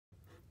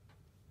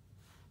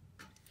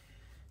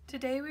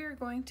Today we are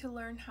going to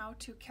learn how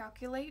to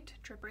calculate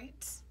drip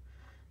rates.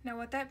 Now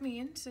what that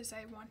means is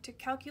I want to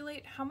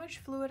calculate how much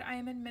fluid I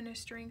am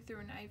administering through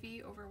an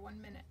IV over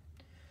 1 minute.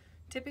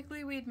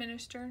 Typically we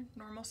administer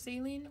normal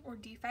saline or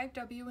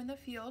D5W in the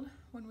field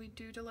when we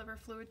do deliver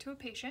fluid to a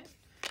patient.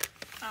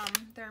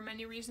 There are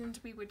many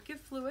reasons we would give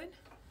fluid,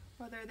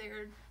 whether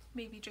they're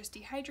maybe just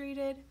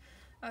dehydrated,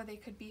 they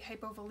could be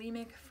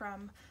hypovolemic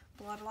from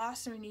blood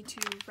loss and we need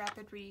to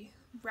rapidly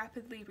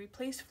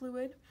replace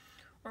fluid,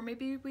 or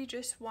maybe we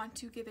just want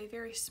to give a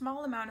very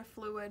small amount of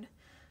fluid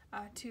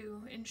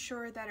to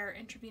ensure that our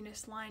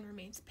intravenous line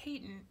remains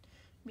patent,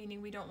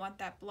 meaning we don't want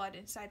that blood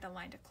inside the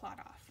line to clot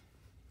off.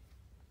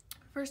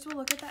 First we'll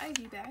look at the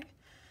IV bag.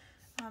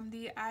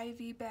 The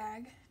IV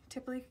bag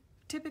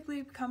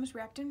typically comes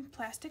wrapped in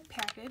plastic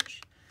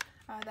package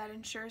that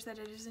ensures that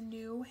it is a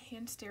new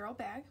and sterile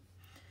bag.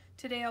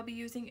 Today I'll be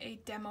using a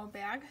demo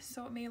bag,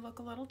 so it may look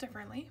a little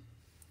differently.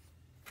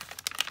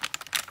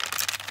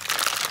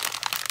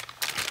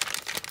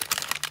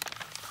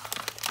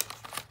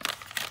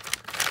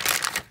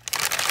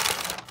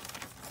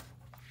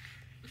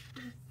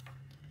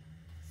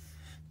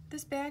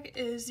 This bag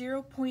is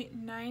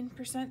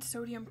 0.9%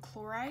 sodium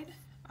chloride,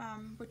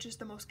 which is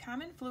the most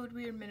common fluid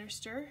we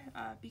administer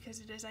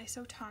because it is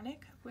isotonic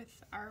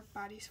with our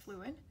body's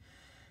fluid.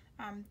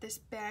 This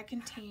bag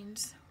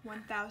contains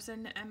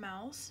 1,000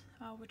 mLs,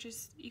 which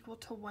is equal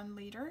to 1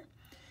 liter,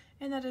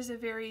 and that is a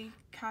very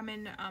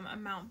common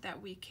amount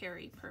that we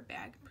carry per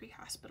bag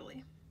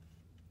pre-hospitally.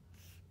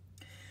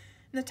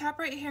 In the top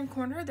right-hand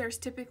corner, there's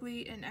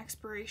typically an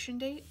expiration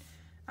date,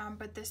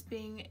 but this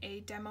being a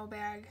demo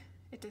bag,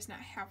 it does not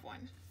have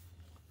one.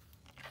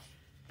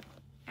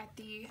 At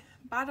the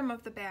bottom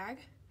of the bag,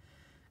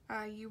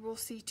 you will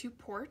see 2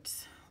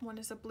 ports. One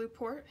is a blue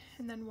port,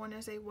 and then one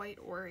is a white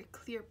or a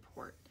clear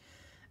port.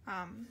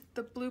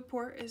 The blue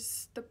port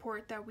is the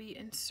port that we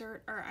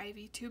insert our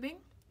IV tubing,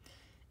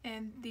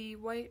 and the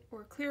white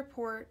or clear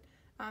port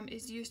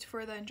is used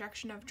for the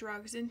injection of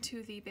drugs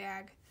into the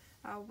bag,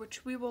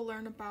 which we will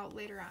learn about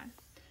later on.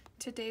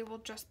 Today we'll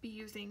just be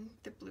using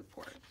the blue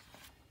port.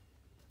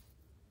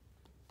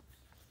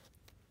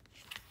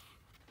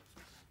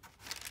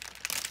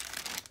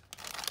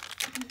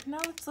 Now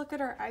let's look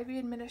at our IV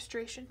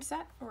administration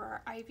set,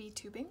 or our IV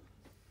tubing.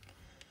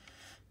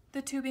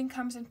 The tubing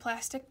comes in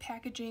plastic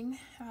packaging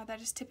that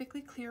is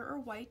typically clear or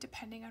white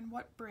depending on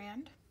what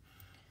brand.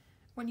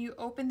 When you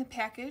open the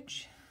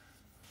package,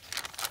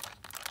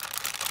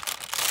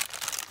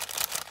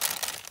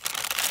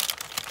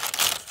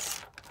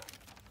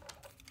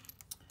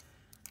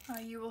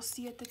 you will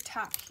see at the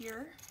top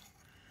here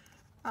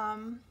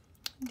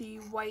the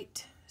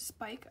white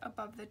spike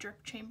above the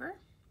drip chamber.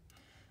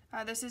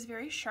 This is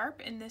very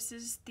sharp, and this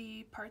is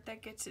the part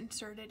that gets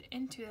inserted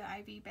into the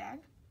IV bag.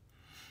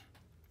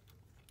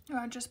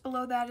 Just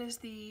below that is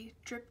the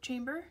drip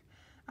chamber.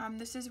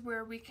 This is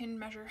where we can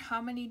measure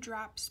how many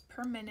drops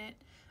per minute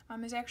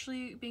is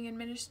actually being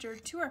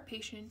administered to our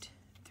patient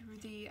through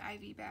the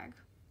IV bag.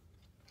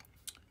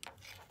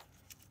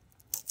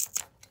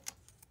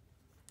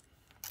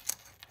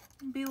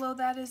 Below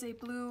that is a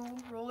blue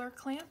roller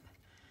clamp.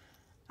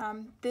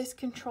 This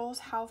controls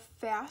how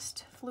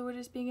fast fluid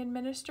is being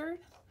administered,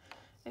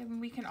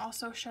 and we can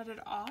also shut it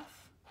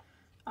off.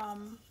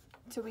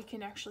 So we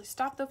can actually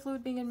stop the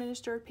fluid being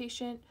administered to a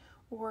patient,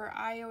 or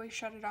I always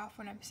shut it off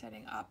when I'm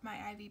setting up my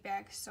IV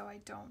bag so I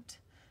don't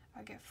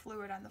get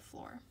fluid on the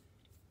floor.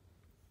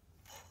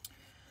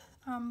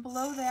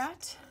 Below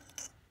that,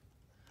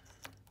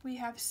 we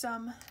have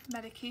some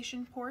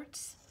medication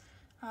ports.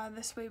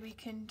 This way we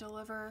can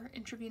deliver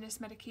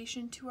intravenous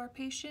medication to our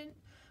patient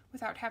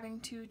without having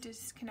to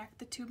disconnect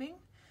the tubing.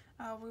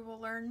 We will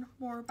learn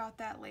more about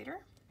that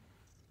later.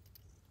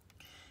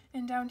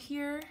 And down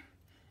here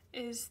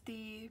is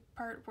the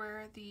part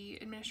where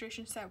the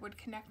administration set would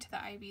connect to the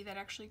IV that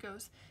actually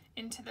goes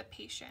into the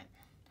patient.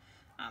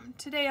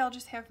 Today I'll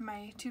just have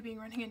my tubing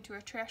running into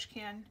a trash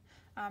can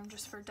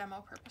just for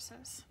demo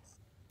purposes.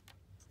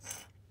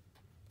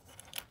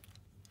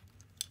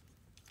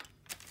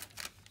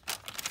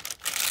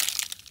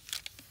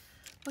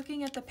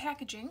 Looking at the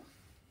packaging,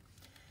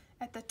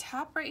 at the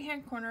top right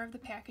hand corner of the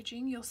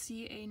packaging you'll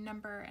see a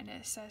number and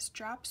it says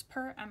drops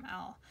per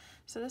ml.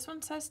 So this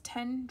one says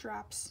 10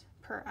 drops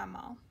per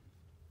ml.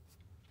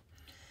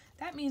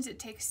 That means it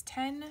takes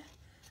 10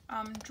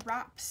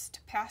 drops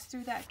to pass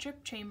through that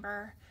drip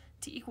chamber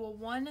to equal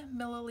 1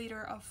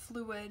 milliliter of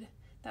fluid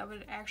that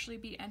would actually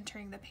be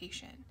entering the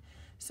patient.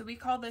 So we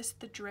call this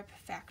the drip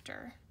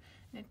factor,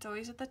 and it's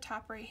always at the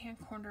top right hand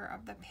corner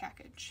of the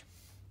package.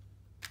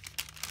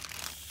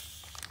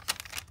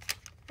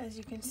 As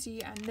you can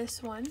see on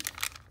this one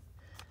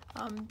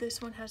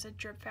has a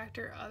drip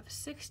factor of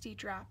 60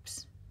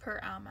 drops per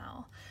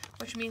ml,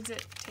 which means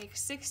it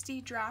takes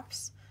 60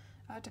 drops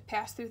to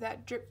pass through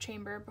that drip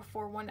chamber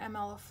before 1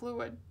 ml of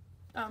fluid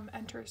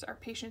enters our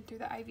patient through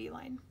the IV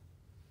line.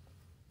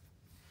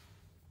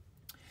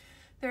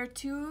 There are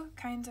 2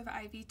 kinds of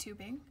IV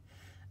tubing.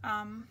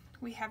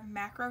 We have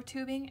macro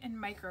tubing and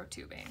micro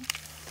tubing.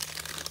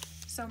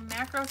 So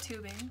macro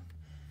tubing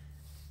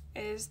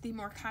is the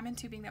more common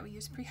tubing that we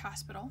use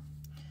pre-hospital.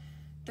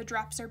 The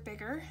drops are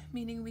bigger,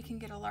 meaning we can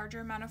get a larger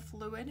amount of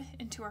fluid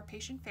into our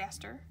patient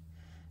faster.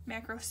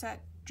 Macro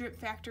set drip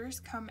factors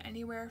come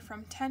anywhere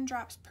from 10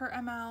 drops per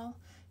ml,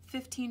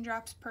 15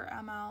 drops per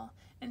ml,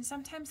 and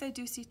sometimes I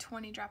do see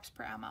 20 drops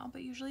per ml,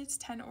 but usually it's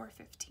 10 or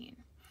 15.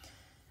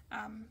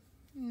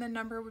 The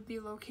number would be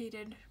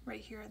located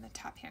right here in the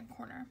top hand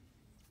corner.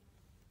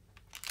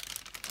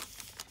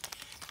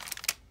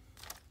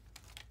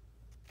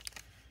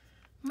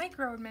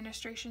 Micro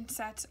administration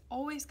sets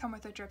always come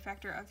with a drip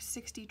factor of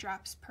 60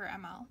 drops per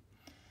ml.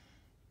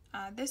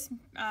 This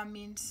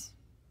means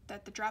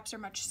that the drops are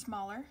much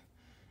smaller,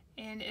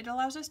 and it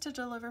allows us to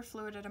deliver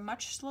fluid at a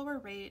much slower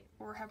rate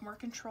or have more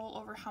control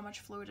over how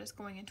much fluid is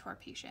going into our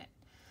patient.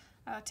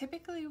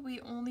 Typically, we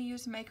only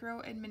use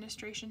micro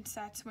administration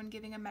sets when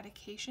giving a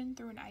medication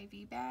through an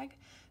IV bag,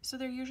 so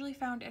they're usually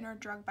found in our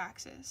drug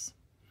boxes.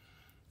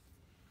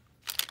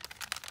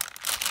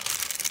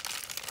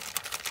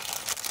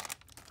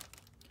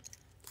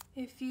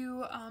 If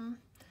you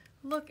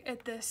look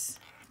at this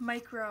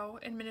micro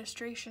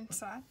administration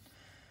set,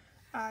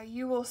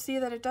 you will see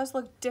that it does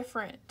look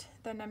different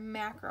than a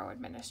macro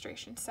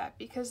administration set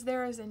because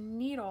there is a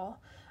needle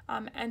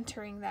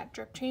entering that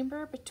drip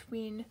chamber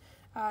between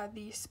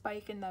the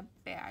spike and the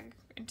bag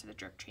into the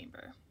drip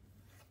chamber.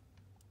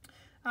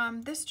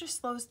 This just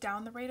slows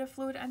down the rate of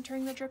fluid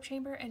entering the drip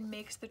chamber and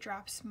makes the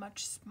drops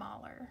much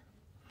smaller.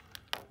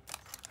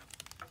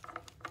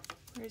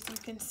 Whereas you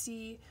can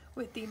see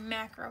with the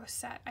macro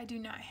set, I do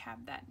not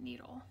have that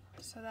needle.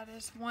 So that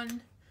is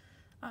one.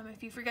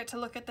 If you forget to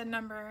look at the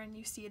number and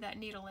you see that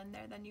needle in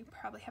there, then you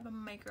probably have a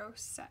micro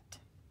set.